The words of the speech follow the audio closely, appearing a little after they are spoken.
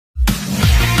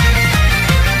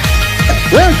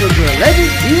Welcome to the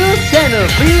Legend Hero channel,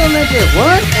 Hero Legend 1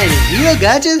 and Hero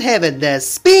Gadget Heaven, the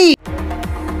speed!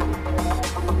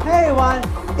 Hey everyone,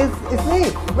 it's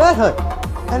me, Red Hood,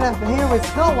 and I'm here with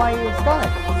Snow White and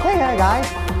Scarlet. Say hi guys!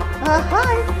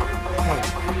 Hi! Hey,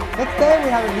 next day we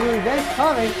have a new event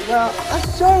coming. Well, I'm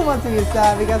sure you want to use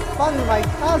that because finally my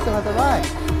costume has arrived.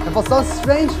 And for some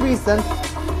strange reason,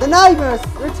 the nightmares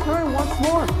return once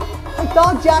more. My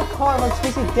dog Jack Carr was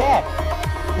basically dead.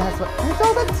 That's what I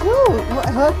thought that too.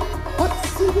 But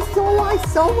see, he's still alive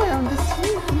somewhere on this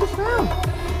street, in this room.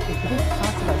 It could be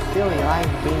possible still alive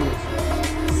being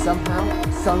somehow,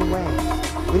 some way.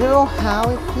 We don't know how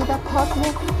it could be that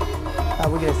possible, but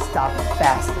we're gonna stop it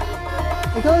faster.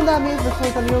 Because that means we're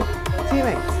with a new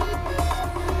teammates.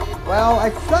 Well, I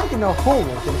think you know who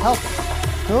can help us.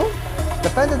 Who? The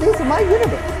fantasies of my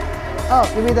universe.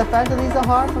 Oh, you mean the fantasies of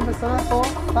heart from Persona 4?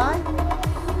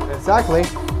 5? Exactly.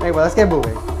 Anyway, let's get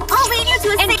moving. I'll lead you to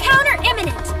an encounter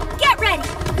imminent. Get ready.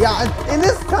 Yeah, in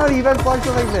this kind of event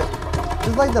function like this,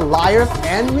 just like the Liar's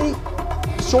Enemy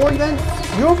short event,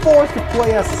 you're forced to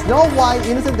play as Snow White,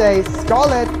 Innocent Days,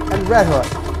 Scarlet, and Red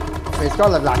Hood. Wait,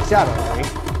 Scarlet Black Shadow, right?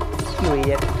 You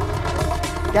idiot.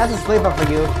 That's a sleep up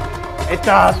for you. It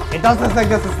does. It does look like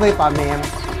this a sleep on, man.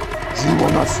 You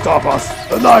will not stop us.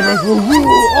 The nightmares will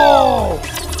rule all.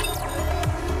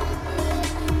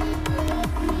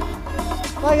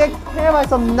 Like I care about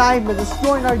some nightmare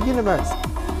destroying our universe.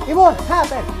 It won't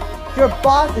happen. Your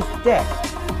boss is dead.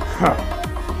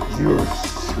 You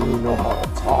sure know how to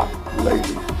talk,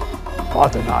 lady. But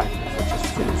the nightmares are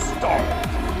just getting started.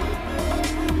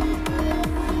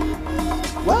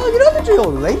 Well, you know the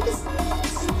drill, ladies.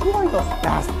 Destroy those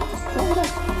bastards. Destroy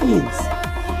those fiends.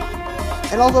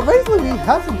 And also, recently we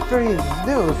have some strange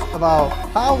news about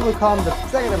how to become the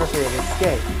second anniversary of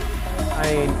Escape.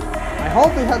 I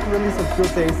hope they have to release some good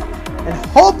things, and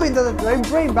hoping that they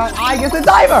bring back I Guess the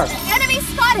Diver! Enemy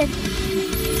spotted!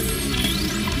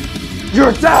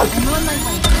 You're dead! I'm on my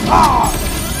way. Ah!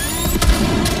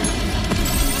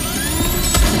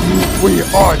 We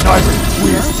are nightmares.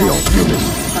 We steal humans.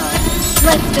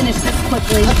 Let's finish this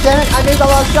quickly. Oh, damn it, I made a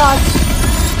lot of shots!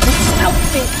 This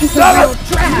outfit is Damn real it!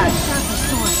 trash!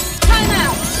 Time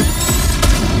out!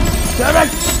 Damn it!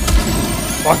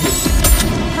 Fuck you.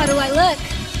 How do I look?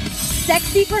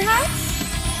 Sexy, perhaps?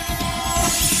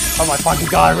 Oh my fucking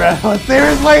god, Red Hood.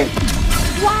 Seriously?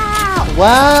 Wow!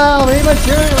 Wow, very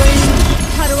mature, lady!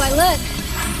 How do I look?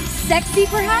 Sexy,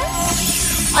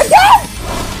 perhaps? I did!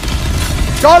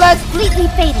 Scarlet! Completely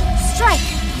fading. Strike!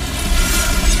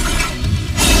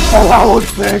 Oh, that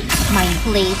looks sick. My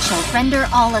blade shall render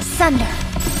all asunder.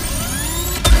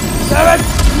 Damn it!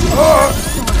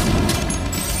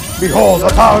 Behold the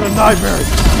power of nightmares.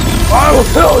 I will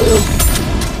kill you.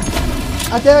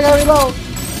 I think I got reload.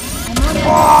 I'm on it.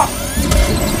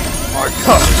 My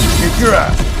cousin, kick your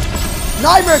ass.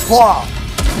 Nightmare Claw!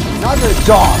 Nightmare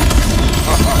Jaw!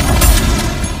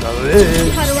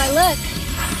 How do I look?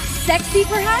 Sexy,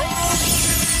 perhaps?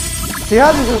 See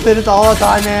how this is finished all the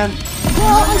time, man?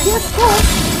 Well, I guess so.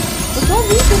 For some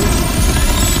reason.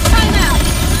 Time out!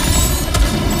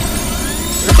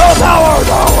 It's all power!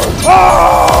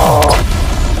 Oh!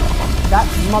 That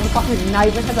motherfucking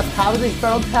nightmare has a power to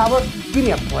Infernal Tower? Give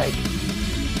me a break.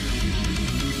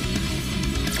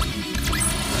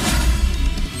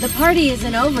 The party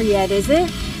isn't over yet, is it?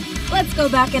 Let's go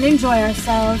back and enjoy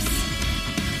ourselves.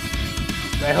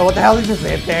 Wait, what the hell did you just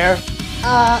live there?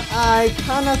 I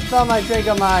kinda spilled my drink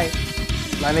on my...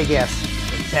 Let me guess.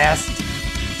 The chest?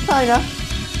 Kinda.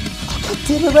 Oh, god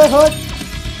damn it, Red Hood!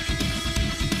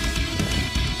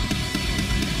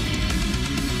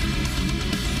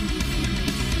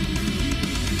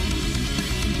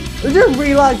 Did you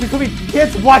realize there could be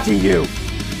kids watching you?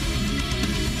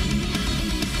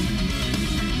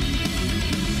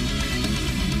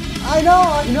 I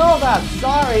know that.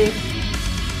 Sorry.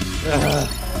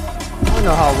 I don't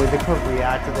know how they could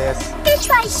react to this. You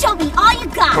try to show me all you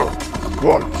got!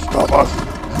 What? Stop us.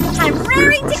 I'm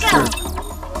raring to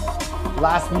go!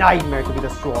 Last nightmare to be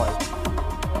destroyed.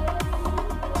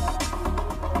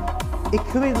 It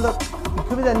could be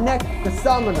the next, the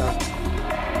summoner.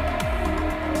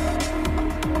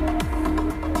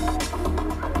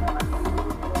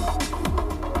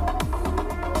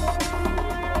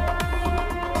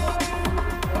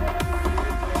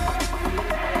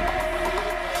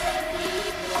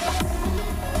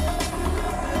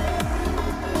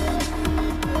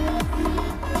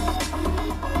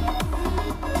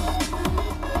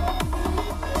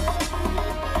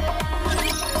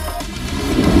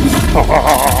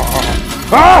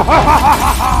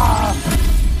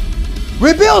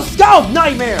 Rebuild Scout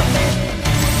Nightmare!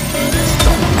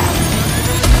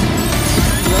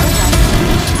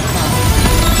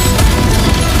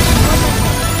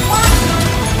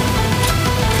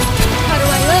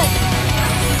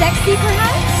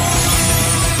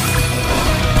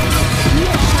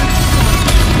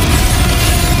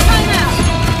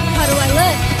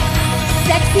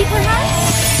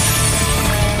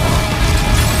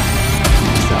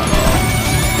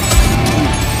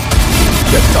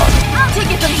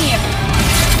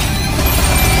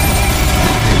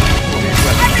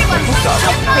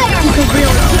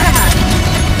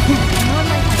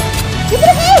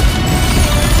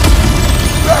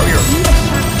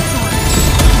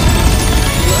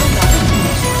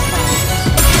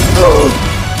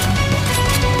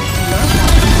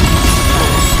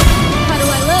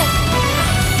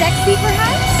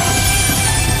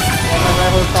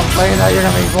 Saying that you're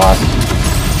gonna be lost.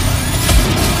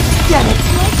 Damn it!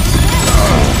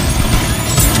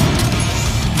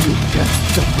 You just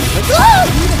don't do it.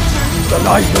 The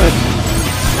nightmare!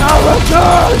 Now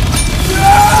return!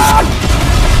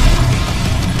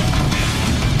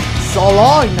 So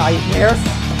long, nightmares!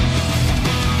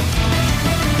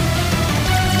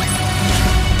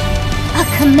 A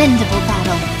commendable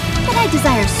battle, but I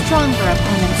desire stronger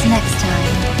opponents next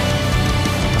time.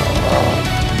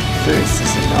 This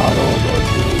is not over,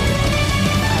 dude.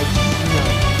 I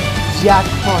know. Jack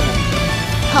Connor,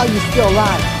 how you still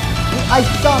alive? I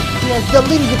thought he has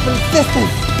deleted you from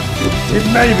existence! It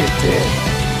maybe did,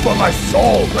 but my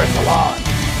soul rests alive.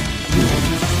 You will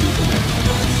see the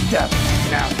next step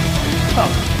now.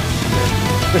 Come.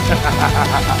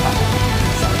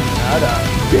 Sayonara,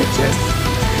 bitches.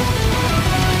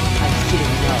 I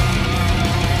didn't know.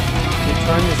 You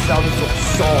turned yourself into a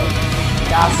soul.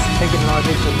 That's taking an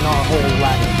order from our whole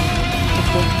life.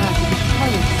 It's so fast you can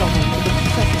turn yourself into the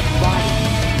possessive body.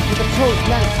 You control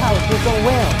man's power to his own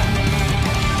will.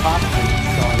 Possibly,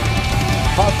 Scarlet.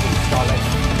 Possibly, Scarlet.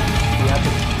 You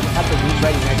have to be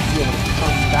ready next year when he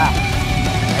comes back.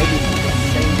 Maybe it's the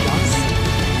same Nonsence.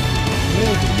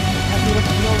 Maybe have you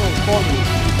looked normal for me?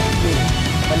 Maybe.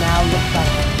 But now look back.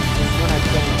 It's when I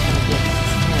don't want to get his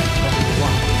hand from the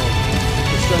one.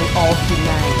 Destroying all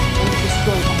humanity and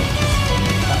destroying all history.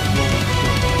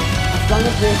 As long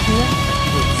as we're here,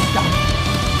 we'll stop.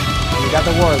 You got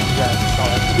the word,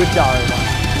 Scarlet. Good job, everyone.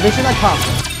 Mission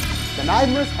accomplished. The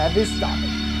nightmares have been stopped.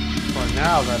 For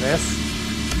now, that is.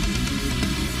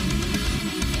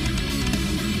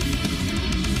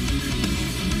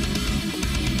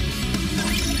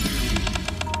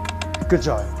 Good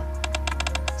job,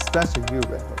 especially you,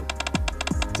 Red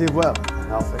Hood. Did well,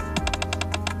 Alfie.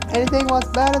 Anything was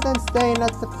better than staying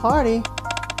at the party.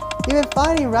 Even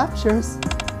fighting raptures.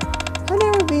 I've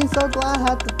never been so glad I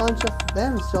had a bunch of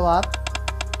them show up.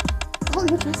 Oh,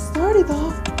 you just started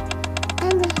though.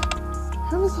 And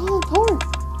I was all torn.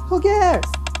 Who cares?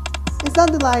 It's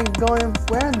nothing like going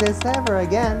wearing this ever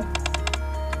again.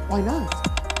 Why not?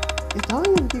 It's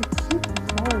only if you keep it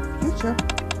for the future.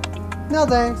 No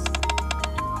thanks.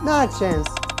 Not a chance.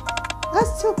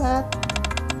 That's too bad.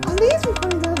 At least we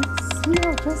finally got to see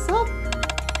you dress up.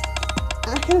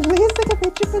 I can at least take a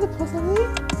picture for the post I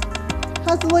leave.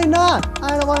 Absolutely not. I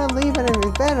don't want to leave any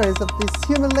remembrance of these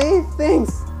humiliating things.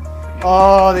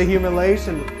 Oh, the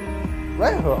humiliation.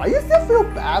 Red Hood, are you still feel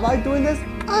bad about doing this?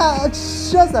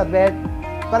 Just a bit.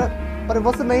 But it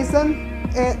was amazing.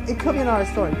 It could be another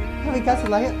story. Have you guys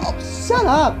like it? Oh, shut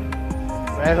up!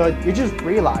 Red Hood, you just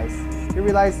realized. You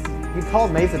realized you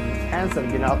called Mason handsome,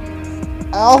 you know.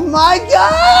 Oh my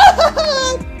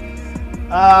god!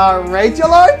 Rachel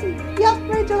Lord? Yep,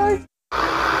 Rachel Lord.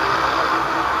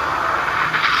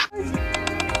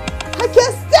 I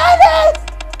can't stand it!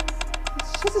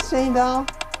 It's just a shame though.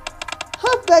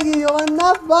 I'm begging you, I'm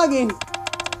not bugging.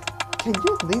 Can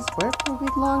you at least wear it for a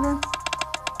week longer?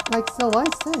 Like so I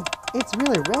said, it's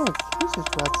really rare occasions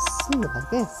for us to see you like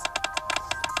this.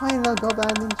 Why not go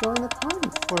back and enjoy the party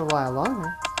for a while longer?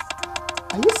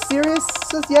 Are you serious?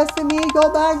 Suggesting me go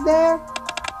back there?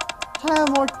 I have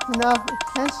more enough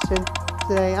attention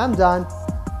today. I'm done.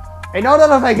 Ain't no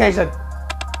notification.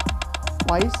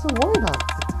 Why are you so worried about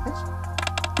attention?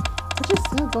 We're just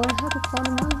still going to have the fun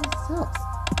among ourselves.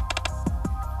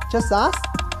 Just us?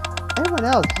 Everyone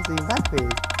else has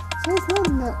evacuated, so there's no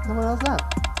one else left.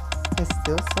 It's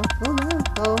still some fun around,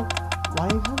 though. Why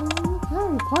are you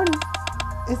having a party?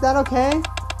 Is that okay?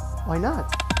 Why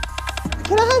not?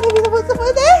 Can I have you the for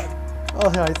a day? Oh,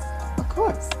 guys, of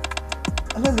course.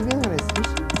 I love the feeling organization.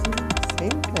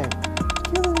 Same there.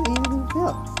 Feel the evening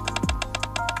feel.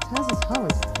 Taz is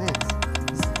always advanced.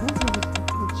 It's supposedly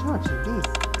in charge indeed.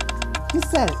 You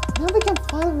said it. Now we can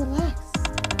finally relax.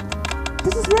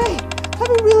 This is great. I've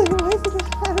been really waiting to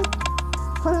have it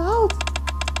put out.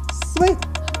 Sweet.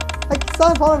 I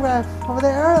saw a photograph over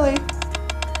there early.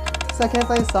 So I can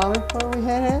play a song before we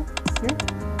head in. Here?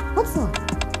 What song?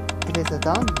 If it's a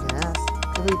dumb, you can ask.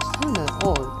 If we turn it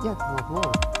old, yeah, come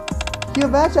on. You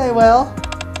bet I will.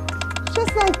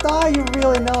 Just like I thought you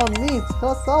really know me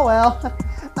so well.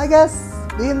 I guess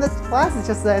being in this class is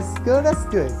just as good as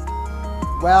good.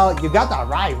 Well, you got that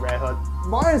right, Red Hood.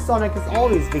 Mario and Sonic has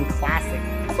always been classic.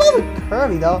 It's a little bit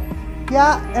curvy though.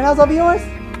 Yeah, and also viewers,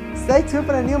 stay tuned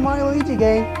for the new Mario Luigi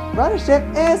game. Brothership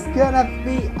is gonna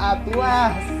be a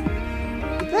blast.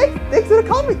 Thanks for the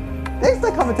comment. Thanks for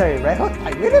the commentary, Red Hood.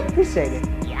 I really appreciate it.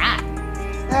 Yeah.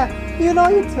 You know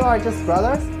you two are just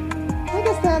brothers. I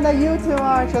can stand that you two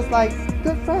are just like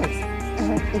good friends.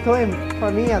 Including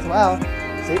for me as well.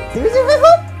 Seriously, Red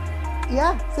Hood?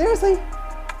 Yeah, seriously.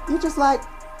 you just like,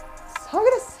 how am I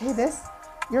gonna say this?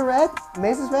 You're red,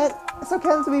 Mace is red, it's okay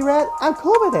to be red, I'm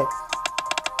cool with it.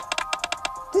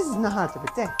 This is not hard to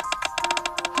predict.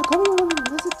 How come you want to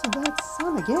listen to that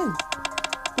song again?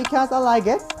 Because I like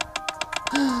it.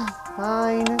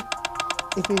 Fine.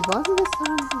 If he wants to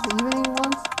listen to the evening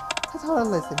ones, that's how I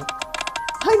listen.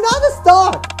 I know the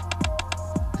start!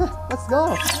 Let's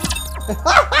go.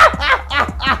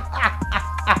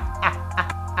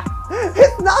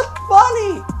 It's not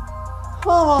funny!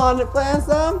 Come on, plan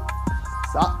some.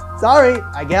 Sorry,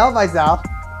 I get out myself.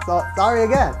 So sorry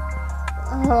again.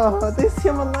 Oh, this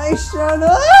humiliation.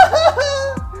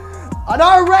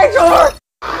 Another Rachel!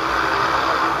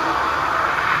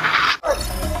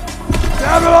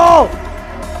 Damn it all!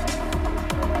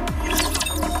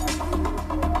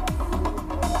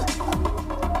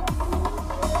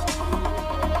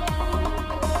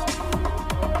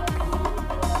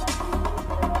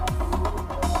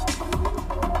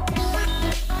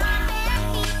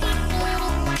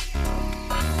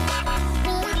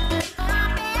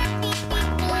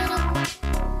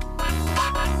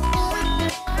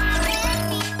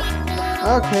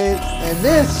 Okay, and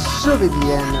this should be the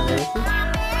end of everything.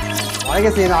 Well, I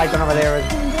can see an icon over there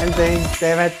with anything,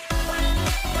 damn it.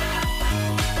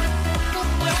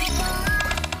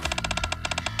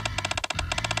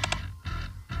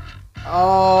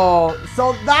 Oh,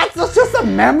 so that's just a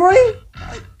memory?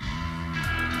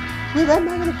 We went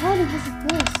back to the party because of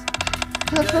this.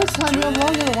 For the first time, no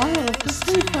longer a wireless, the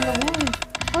sleep from the warning.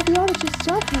 All the others just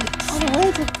jumping on the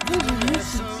way to the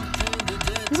musicians.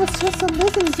 It was just a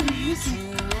listening to the music.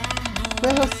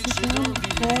 Where was the down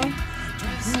for?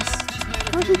 Yes.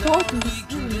 Where'd you go to the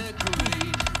story?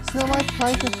 Snow White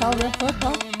trying to tell their foot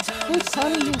up. Who's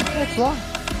telling you their block?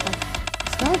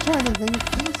 Sky trying to think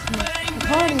face me. The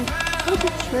party. How did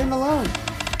you train alone?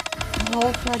 The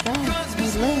whole flat down. We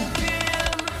live.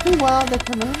 Meanwhile, the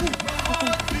commander.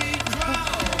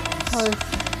 How is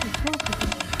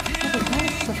the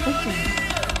Goddess of Victory.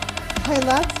 Hey,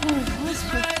 that's how it was,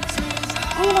 but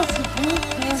all of us are doing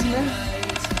for a minute.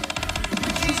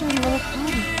 It's just a little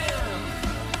party.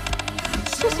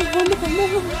 It's just a wonderful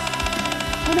memory.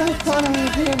 I never thought I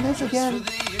would hear this again.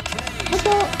 I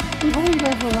thought we only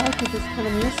ever liked this kind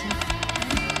of music.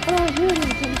 But I heard it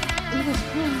was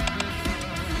cool.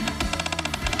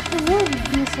 The world would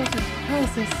be such a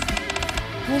crisis.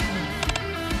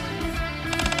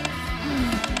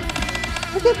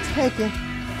 I can take it.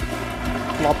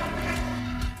 Flop.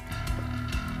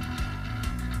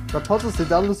 Rapunzel, sit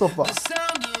down on the sofa.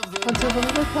 Until the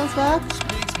river comes back,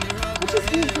 I just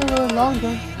need for a little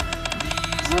longer. I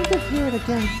want to hear it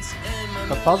again.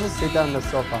 Rapunzel, sit down on the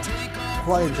sofa,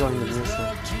 quite enjoying the music.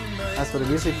 As for the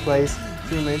music plays,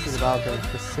 she remains about the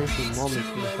persistent moments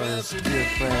with her dear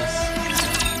friends.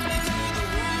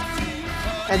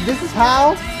 And this is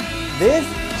how this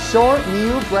short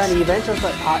new brand event of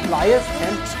Elias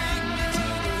and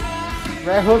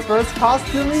Red Hood's first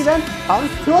costume event comes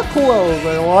to a close,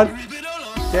 everyone.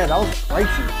 Yeah, that was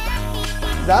crazy.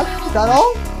 Is that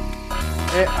all?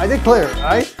 I did clear,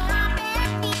 right?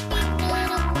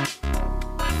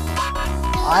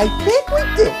 I think we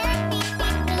did.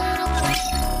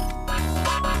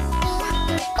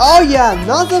 Oh yeah,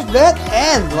 Nonsence vet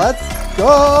and let's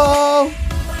go.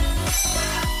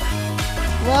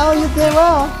 Well, you did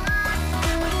well.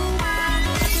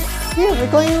 Here,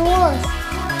 we're going rewards.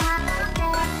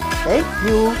 Thank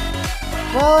you.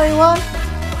 Well, everyone.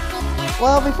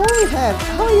 Well, before we head,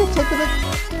 how do you check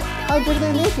how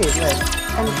Victory Nikke is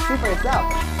and see for yourself?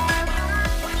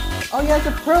 Oh yeah, it's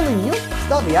a fairly new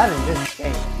stuff we added in this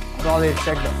game. Although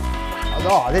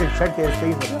I didn't check the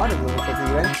things with other little things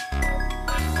even.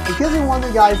 In case you wonder,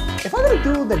 guys, if I'm gonna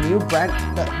do the new brand,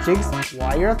 the Jinx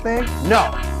wire thing,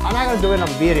 no, I'm not gonna do it on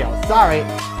video. Sorry.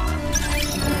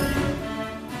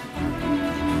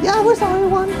 Yeah, we're sorry,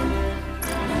 everyone.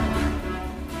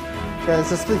 Yeah,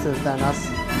 it's a split than us.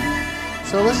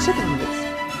 So let's check on this.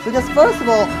 Because first of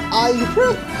all, I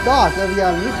first thought that we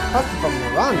got a new custom from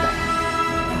Miranda.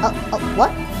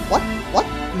 What?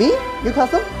 Me? New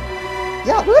custom?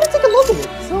 Yeah, we're gonna take a look at it.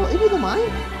 So if you don't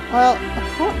mind, well,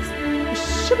 of course, it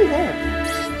should be there.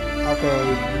 Okay,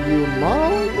 new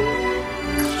model.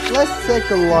 Let's take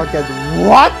a look at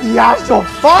what the actual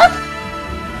fuck?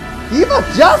 Diva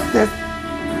Justice.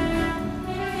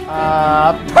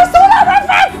 Persona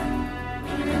reference.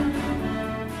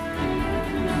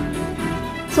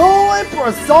 So a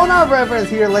Persona reference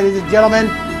here, ladies and gentlemen.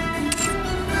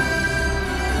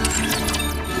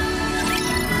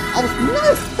 I was not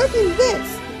expecting this.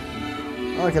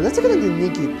 Okay, let's take a look at the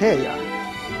Wikipedia.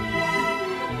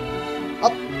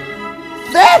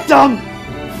 Phantom!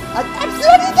 An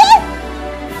absolutely dead!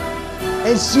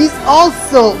 And she's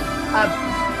also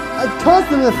a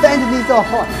constant fan of me so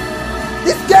hard.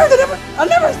 This character I've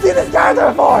never seen this character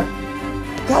before!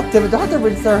 God damn it, do I have to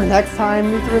register her next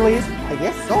time it's released? I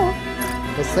guess so.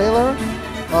 The Sailor?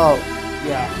 Oh,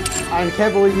 yeah. I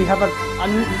can't believe we have a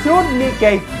tuned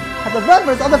Nikke at the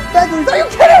reference on the fences. Are you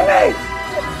kidding me?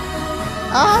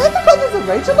 I think this is a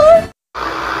Rachel?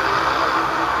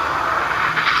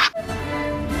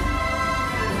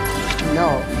 No,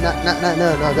 it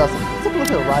doesn't. Let's take a look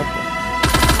at the rifle.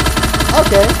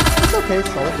 Okay, it's okay,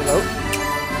 solid reload.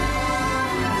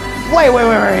 Wait,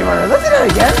 let's do that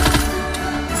again!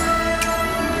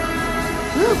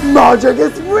 Magic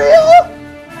is real!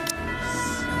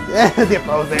 Yeah, the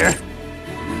pose there.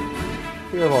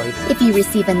 Your voice. If you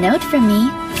receive a note from me,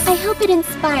 I hope it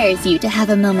inspires you to have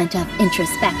a moment of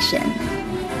introspection.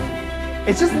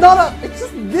 It's just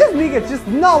this week it's just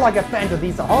not like a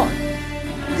fantasy song.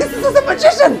 This is a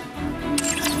magician!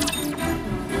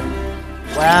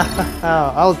 Wow,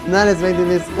 I was not expecting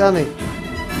this coming.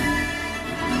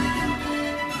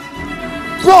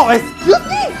 Bro, excuse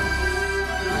me?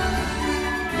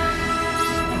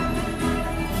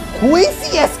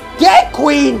 Quincy escape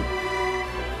queen!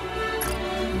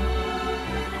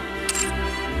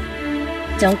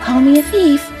 Don't call me a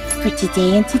thief. For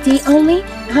today and today only,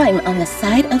 I'm on the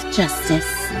side of justice.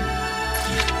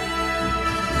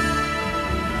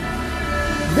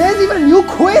 There's even a new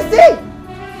Quincy!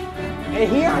 And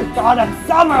here I thought that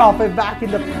summer outfit back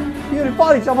in the beauty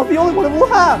body shop was the only one that we'll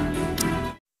have.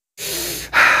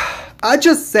 I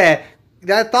just said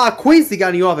that I thought Quincy got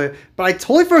a new outfit, but I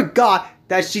totally forgot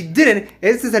that she didn't.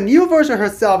 And this is a new version of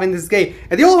herself in this game,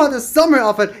 and the only one with the summer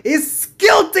outfit is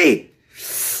Skilty!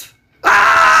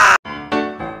 Ah!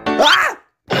 Ah!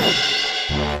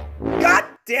 God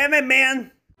damn it,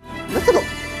 man! Let's go.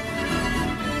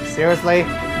 Seriously?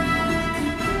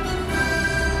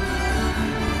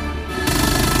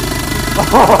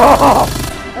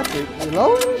 That's it.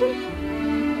 Low energy?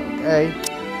 Okay.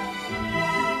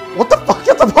 What the fuck?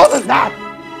 What the fuck is that?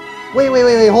 Wait.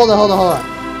 Hold on.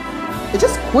 It's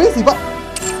just crazy, but...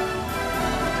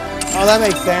 Oh, that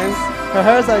makes sense. Her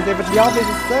hairstyle is different, the outfit is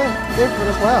the same. Different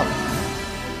as well.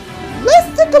 Let's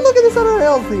take a look at this other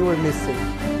else thing we're missing.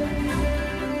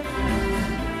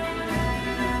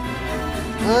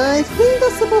 I think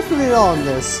that's supposed to be on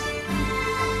this.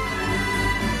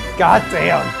 God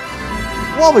damn.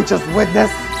 What we just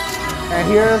witnessed. And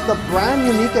here's the brand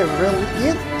new Nikke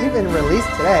even released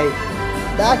today.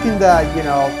 Back in the, you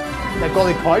know, the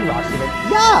golden coin rush event.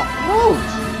 Yeah,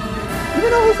 Roach. Even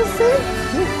though he's the same.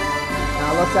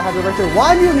 Now looks like I have to return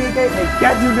one new Nikke and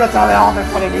get you to tell the office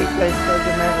for the Nikke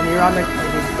when you're on the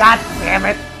crazy. God damn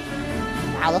it.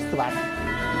 Now let's do that.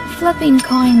 Flipping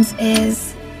coins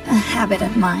is a habit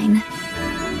of mine.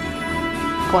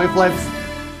 Coin flips.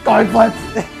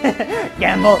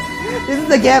 Gamble. This is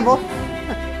a gamble.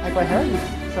 Like I heard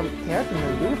some character in the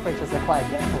beauty franchise are quite a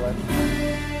gambler.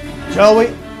 Joey,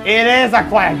 it is a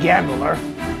quiet gambler.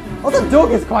 Also, Duke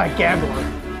is quite a gambler.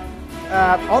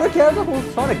 Other characters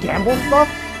who's trying to gamble stuff,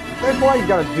 therefore you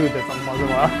gotta do this on once in a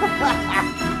while.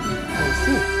 I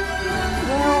see.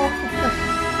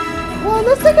 Well,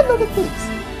 let's take a look at these.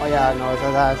 Oh yeah, no,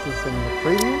 so that's just in the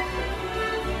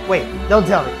preview. Wait, don't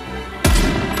tell me.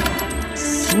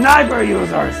 Sniper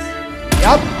users!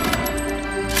 Yup!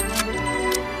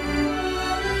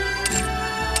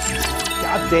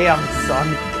 God damn, son.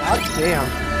 God damn.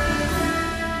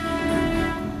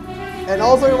 And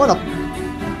also, you wanna...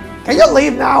 Can you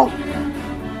leave now?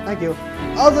 Thank you.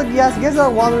 Also, yes, in case you're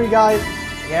wondering, guys,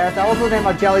 yes, I also named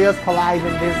Agelius Collide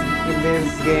in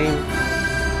this game.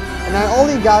 And I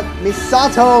only got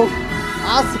Misato,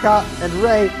 Asuka, and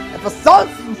Rei, and for some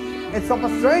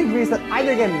strange reason, I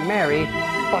didn't get married.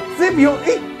 But Scipio,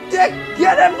 get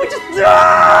him! We just...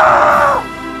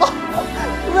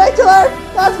 Rachel alert!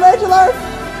 That's Rachel alert!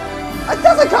 It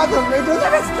doesn't count as Rachel,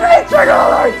 it's straight trigger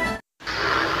alert!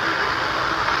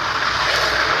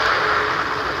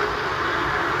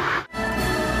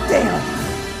 Damn!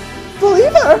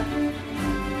 Believe her!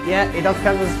 Yeah, it does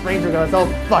count as a strange trigger, so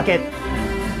fuck it.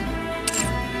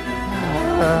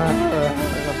 I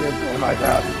don't feel good about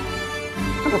that.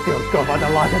 I don't feel good about the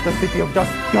logic that the Scipio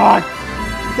just got!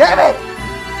 Damn it!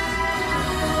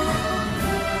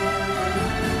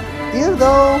 Even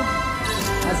though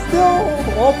I still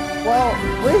hope, well,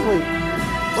 briefly,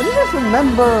 what do you just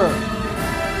remember?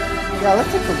 Yeah, let's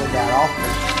take a look at that offer.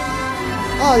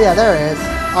 Oh yeah, there it is.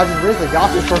 I just recently got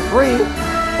this for free.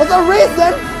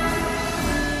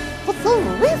 For some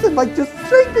reason, like just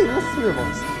straight thing. Let's see your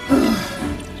voice.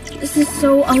 This is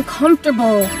so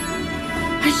uncomfortable.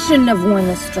 I shouldn't have worn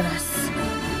this dress.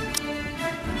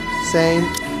 Same.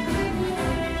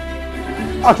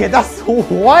 Okay, that's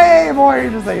way more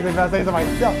interesting than if I say to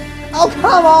myself. Oh,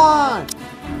 come on!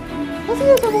 Let's see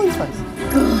your voice first.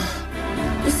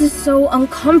 This is so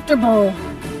uncomfortable.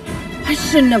 I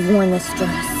shouldn't have worn this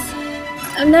dress.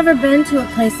 I've never been to a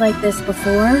place like this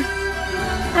before.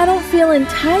 I don't feel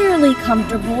entirely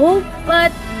comfortable,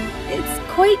 but it's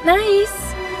quite nice.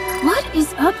 What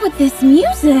is up with this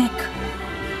music?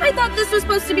 I thought this was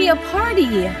supposed to be a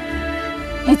party.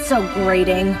 It's so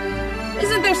grating.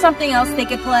 Isn't there something else they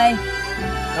could play?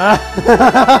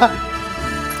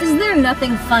 Is there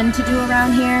nothing fun to do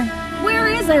around here? Where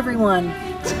is everyone?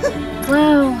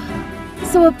 Wow.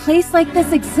 So a place like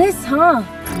this exists, huh?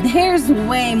 There's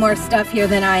way more stuff here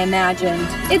than I imagined.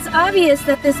 It's obvious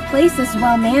that this place is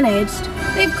well managed.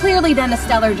 They've clearly done a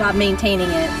stellar job maintaining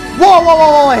it. Whoa, whoa,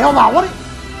 whoa, whoa, hey, hold on. What?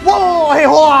 Whoa, hey,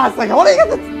 hold on a second. What do you get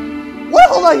this? What?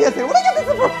 Hold on, yes. What do you get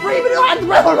this for free? But I had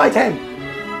red on my team.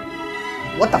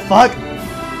 What the fuck?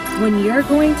 When you're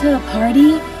going to a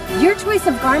party, your choice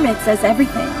of garment says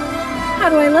everything. How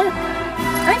do I look?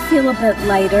 I feel a bit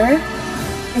lighter.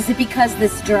 Is it because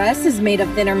this dress is made of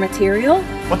thinner material?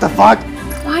 What the fuck?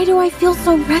 Why do I feel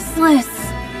so restless?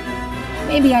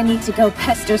 Maybe I need to go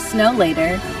pester Snow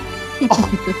later.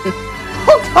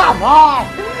 Oh, come on!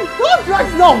 Don't drag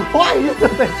Snow! Why you do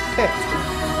this shit?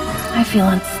 I feel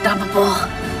unstoppable.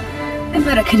 I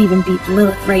bet I could even beat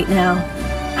Lilith right now.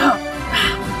 Oh,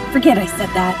 forget I said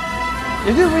that.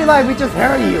 You do realize we just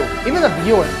heard you, even the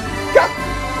viewers.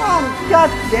 God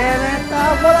damn it!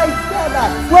 What I said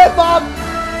that. Slip up!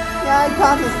 Yeah, I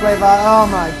can't just slip up. Oh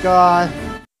my god.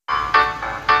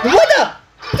 What the?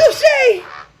 Touché!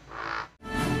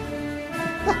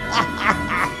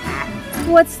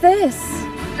 What's this?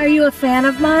 Are you a fan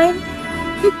of mine?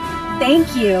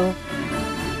 Thank you.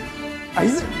 Are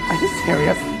you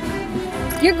serious?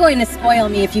 You're going to spoil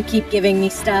me if you keep giving me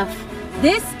stuff.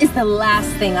 This is the last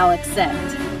thing I'll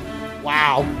accept.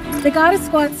 Wow. The Goddess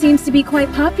Squad seems to be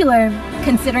quite popular,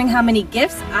 considering how many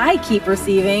gifts I keep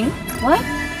receiving. What?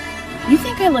 You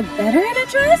think I look better in a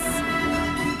dress?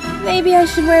 Maybe I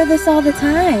should wear this all the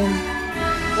time.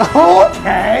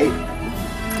 Okay.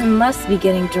 I must be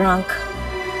getting drunk.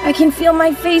 I can feel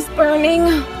my face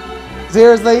burning.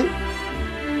 Seriously?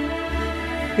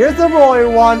 Here's the rule,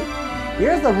 everyone.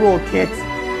 Here's the rule, kids.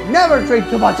 Never drink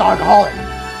too much alcohol.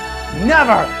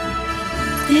 Never.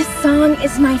 This song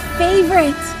is my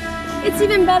favorite. It's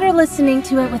even better listening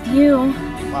to it with you.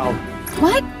 Wow.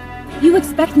 What? You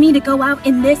expect me to go out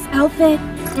in this outfit?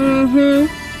 Mm-hmm.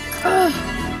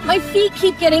 Ugh, my feet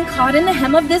keep getting caught in the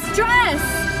hem of this dress.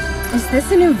 Is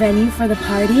this a new venue for the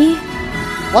party?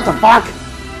 What the fuck?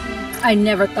 I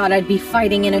never thought I'd be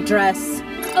fighting in a dress.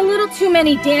 A little too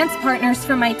many dance partners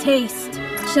for my taste.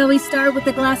 Shall we start with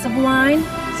a glass of wine?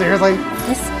 Seriously?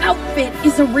 This outfit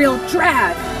is a real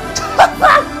drag.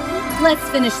 Let's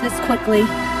finish this quickly.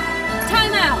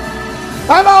 Time out!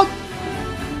 Time out!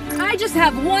 I just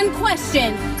have one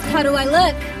question. How do I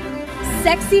look?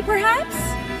 Sexy, perhaps?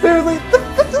 Seriously?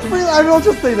 I will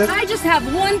just say this. I just have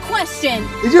one question.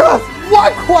 Did you ask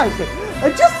one question?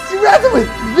 And just answer with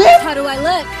this? How do I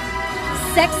look?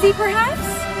 Sexy, perhaps?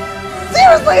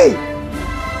 Seriously?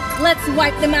 Let's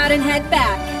wipe them out and head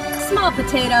back. Small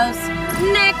potatoes.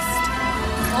 Next.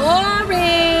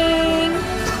 Boring.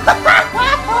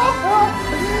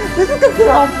 This is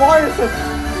considered a warrior system.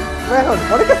 Wait, hold on.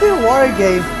 What do you consider a warrior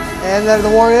game? And then the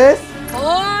warrior is?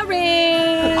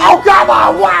 Boring. Oh, come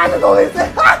on! Why am I doing this?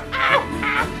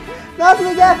 Not to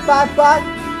get bad, but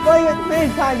playing at the same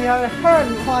time, you haven't heard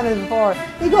one before.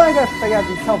 You're going to figure out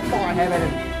so far ahead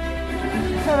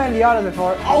and the other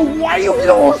before. Oh, why are you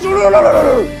so?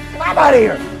 I'm out of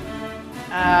here.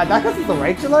 That guess it's a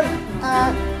regular?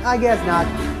 I guess not.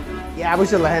 Yeah, we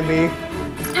should let him be.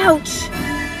 Ouch.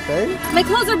 Okay. My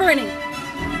clothes are burning.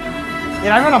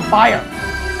 And I'm on fire.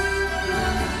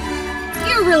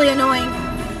 You're really annoying.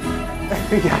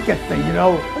 Yeah, I can say, you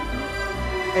know.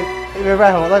 And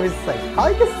let me say, how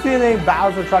you can see they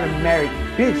Bowser trying to marry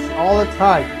Peach all the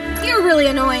time? You're really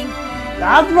annoying.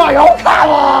 That's right. Oh, come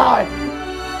on!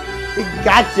 We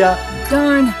gotcha.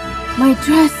 Darn, my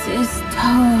dress is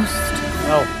toast.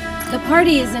 Oh. The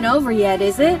party isn't over yet,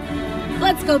 is it?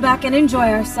 Let's go back and enjoy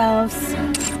ourselves.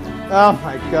 Oh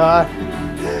my god.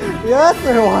 Yes,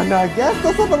 everyone, I guess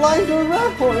that's what the line to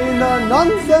red for in the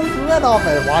Nonsence red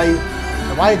outfit.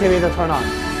 Why did you turn on?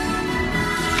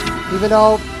 Even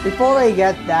though, before I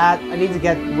get that, I need to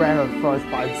get red first,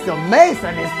 but it's still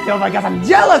Mason is still because I'm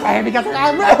jealous of him because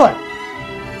I'm red.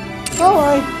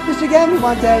 Alright, you should get me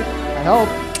one day. I hope.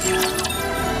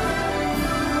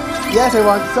 Yes,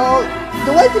 everyone, so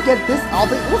the way to get this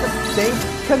outfit was the same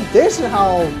condition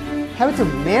how having to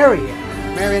marry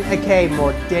Marion, aka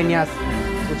Mordenia's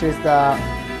which is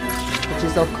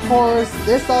of course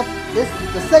the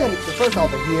first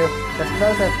alpha here, the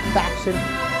first faction.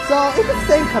 So it's the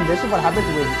same condition what happened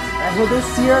with Ezra this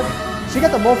year. She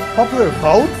got the most popular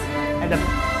votes and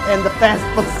the fans,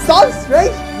 but for some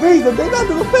strange reason they got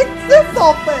to pick this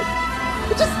outfit.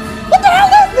 It's just, what the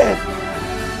hell is this?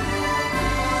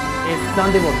 It's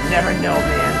something we'll never know,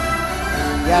 man.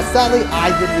 Yeah, sadly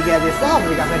I didn't get this outfit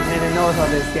because I didn't know about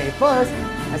this game first.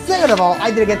 And second of all,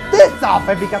 I didn't get this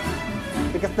outfit because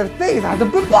the thing is I have to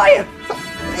buy it. So,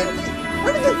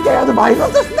 where did this get out of my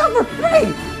house? It's not for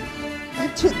free.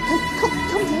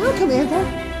 Come down, Commander.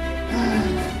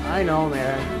 I know,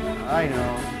 man. I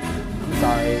know. I'm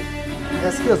sorry.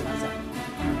 Excuse myself.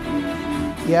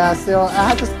 Yeah, so I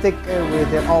have to stick with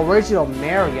the original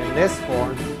Marion, this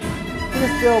form.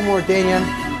 It's still more Danian.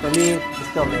 For me, it's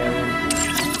still Marion.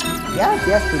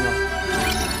 Yes, we know.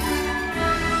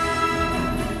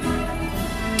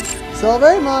 So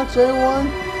very much, everyone.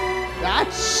 That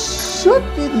should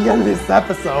be the end of this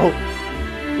episode.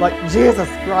 Like, Jesus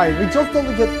Christ, we just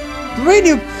only get 3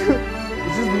 new...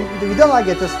 we don't like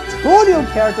it, just 2 new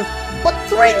characters, but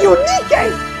 3 new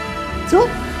Nikkes!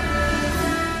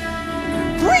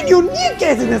 3 new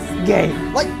Nikkes in this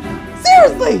game! Like,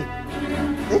 seriously!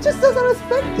 It just doesn't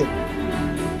respect it.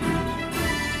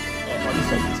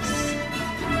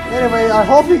 Anyway, I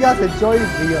hope you guys enjoyed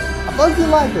this video. I hope you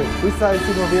liked it. We started to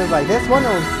see more videos like this one,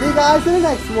 and we'll see you guys in the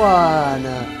next one.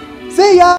 See ya!